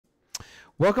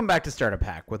Welcome back to Startup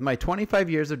Hack. With my 25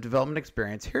 years of development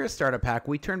experience, here at Startup Hack,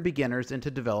 we turn beginners into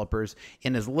developers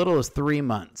in as little as 3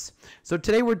 months. So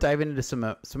today we're diving into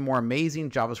some more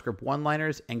amazing JavaScript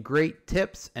one-liners and great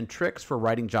tips and tricks for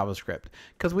writing JavaScript.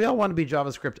 Because we all want to be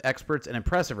JavaScript experts and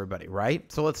impress everybody,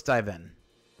 right? So let's dive in.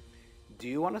 Do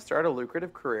you want to start a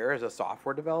lucrative career as a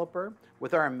software developer?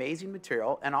 With our amazing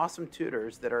material and awesome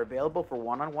tutors that are available for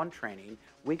one-on-one training,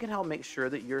 we can help make sure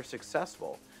that you're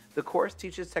successful. The course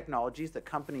teaches technologies that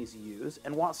companies use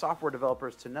and want software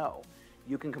developers to know.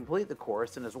 You can complete the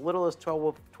course in as little as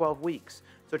 12 weeks,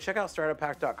 so check out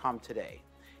startuphack.com today.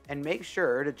 And make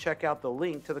sure to check out the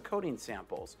link to the coding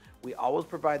samples. We always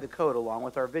provide the code along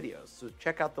with our videos, so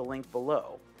check out the link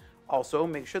below. Also,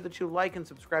 make sure that you like and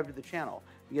subscribe to the channel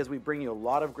because we bring you a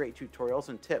lot of great tutorials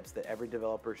and tips that every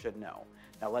developer should know.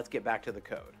 Now let's get back to the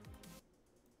code.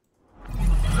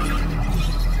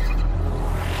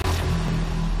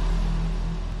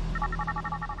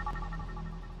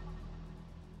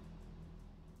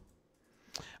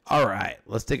 All right,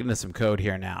 let's dig into some code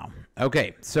here now.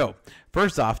 Okay, so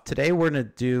first off, today we're going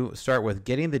to start with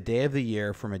getting the day of the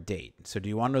year from a date. So do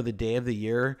you want to know the day of the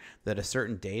year that a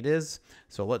certain date is?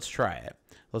 So let's try it.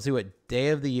 Let's see what day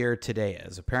of the year today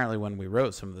is. Apparently when we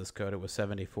wrote some of this code, it was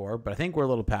 74, but I think we're a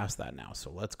little past that now.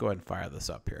 So let's go ahead and fire this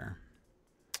up here.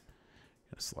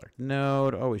 Select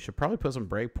node. Oh, we should probably put some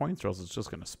breakpoints or else it's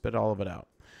just going to spit all of it out.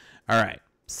 All right.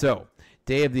 So,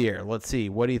 day of the year. Let's see.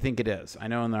 What do you think it is? I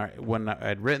know when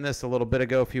I'd written this a little bit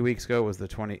ago, a few weeks ago, it was the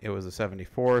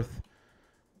 74th.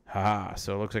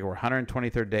 So it looks like we're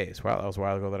 123rd days. Wow, that was a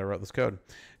while ago that I wrote this code.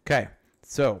 Okay.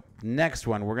 So, next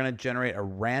one, we're going to generate a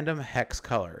random hex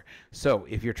color. So,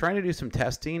 if you're trying to do some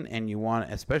testing and you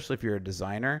want, especially if you're a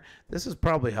designer, this is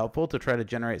probably helpful to try to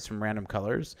generate some random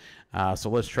colors. So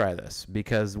let's try this,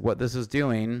 because what this is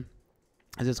doing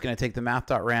is it's going to take the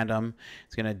math.random,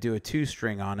 it's going to do a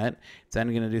toString on it, it's then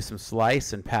going to do some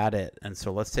slice and pad it. And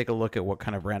so let's take a look at what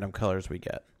kind of random colors we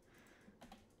get.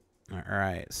 All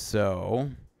right, so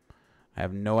I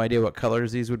have no idea what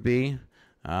colors these would be.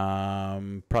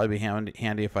 Probably be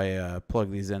handy if I plug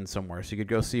these in somewhere so you could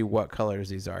go see what colors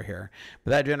these are here.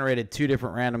 But that generated 2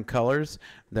 different random colors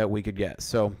that we could get.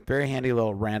 So very handy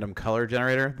little random color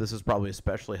generator. This is probably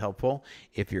especially helpful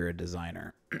if you're a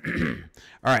designer.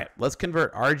 All right, let's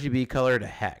convert RGB color to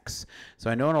hex. So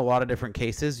I know in a lot of different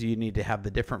cases you need to have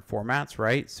the different formats,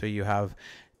 right? So you have,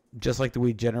 just like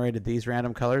we generated these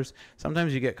random colors,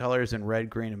 sometimes you get colors in red,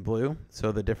 green, and blue.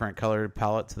 So the different color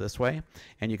palettes this way,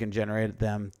 and you can generate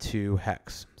them to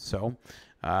hex. So,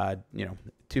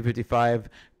 255,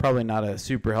 probably not a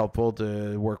super helpful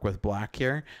to work with black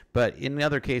here, but in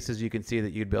other cases you can see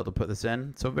that you'd be able to put this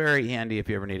in. So very handy if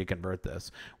you ever need to convert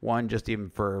this. 1, just even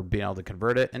for being able to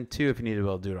convert it, and 2, if you need to be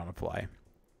able to do it on the fly.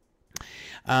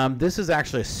 This is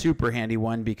actually a super handy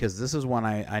one because this is one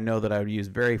I know that I would use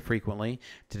very frequently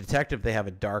to detect if they have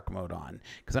a dark mode on.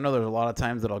 Because I know there's a lot of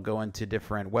times that I'll go into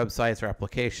different websites or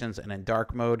applications, and in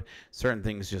dark mode, certain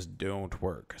things just don't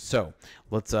work. So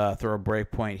let's throw a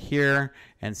breakpoint here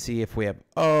and see if we have,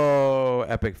 oh,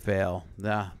 epic fail.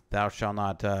 Thou shall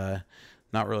not,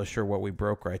 not really sure what we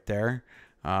broke right there.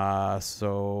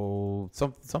 So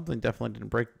something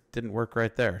definitely didn't work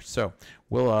right there. So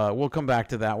we'll come back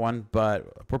to that one, but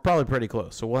we're probably pretty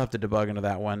close. So we'll have to debug into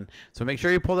that one. So make sure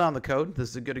you pull down the code. This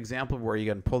is a good example of where you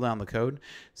can pull down the code.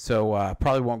 So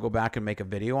probably won't go back and make a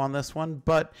video on this one,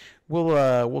 but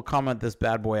we'll comment this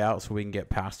bad boy out so we can get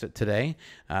past it today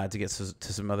to get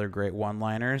to some other great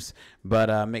one-liners.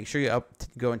 But make sure you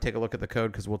go and take a look at the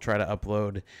code because we'll try to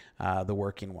upload the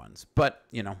working ones. But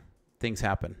things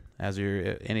happen. As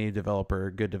any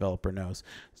developer, good developer knows,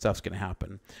 stuff's going to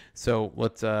happen. So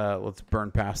let's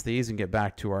burn past these and get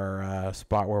back to our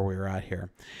spot where we were at here.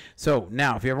 So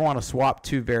now, if you ever want to swap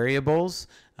 2 variables,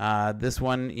 this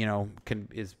one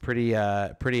is pretty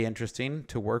interesting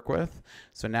to work with.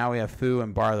 So now we have foo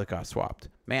and bar that got swapped.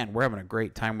 Man, we're having a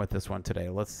great time with this one today.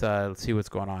 Let's see what's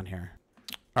going on here.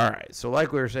 All right, so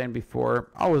like we were saying before,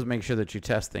 always make sure that you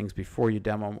test things before you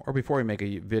demo them or before you make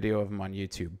a video of them on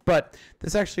YouTube. But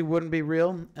this actually wouldn't be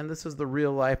real, and this is the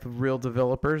real life of real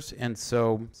developers, and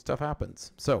so stuff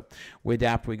happens. So we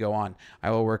adapt, we go on.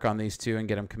 I will work on these 2 and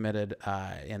get them committed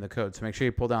in the code. So make sure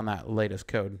you pull down that latest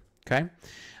code, okay?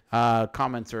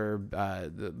 Comments are,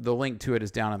 the link to it is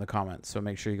down in the comments, so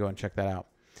make sure you go and check that out.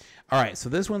 All right, so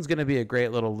this one's going to be a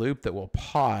great little loop that will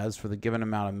pause for the given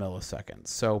amount of milliseconds.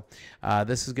 So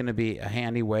this is going to be a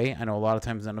handy way. I know a lot of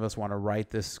times none of us want to write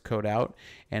this code out,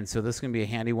 and so this is going to be a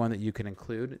handy one that you can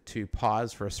include to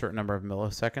pause for a certain number of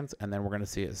milliseconds, and then we're going to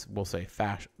see is we'll say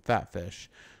fat fish.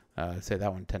 Say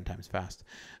that one 10 times fast.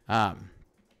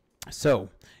 So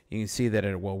you can see that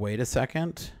it will wait a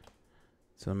second.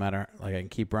 So no matter, like I can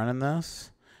keep running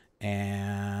this,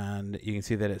 and you can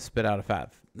see that it spit out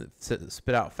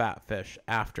fat fish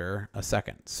after a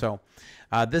second. So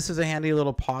this is a handy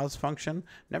little pause function.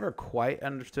 Never quite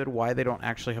understood why they don't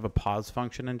actually have a pause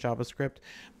function in JavaScript,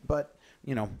 but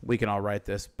you know, we can all write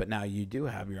this, but now you do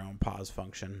have your own pause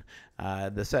function.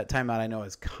 The set timeout I know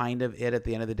is kind of it at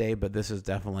the end of the day, but this is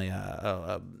definitely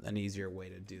an easier way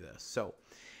to do this. So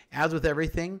as with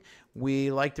everything,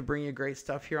 we like to bring you great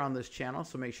stuff here on this channel,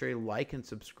 so make sure you like and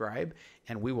subscribe,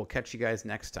 and we will catch you guys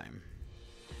next time.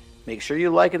 Make sure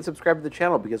you like and subscribe to the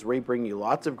channel because we bring you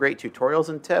lots of great tutorials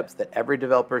and tips that every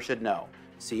developer should know.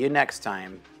 See you next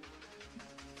time.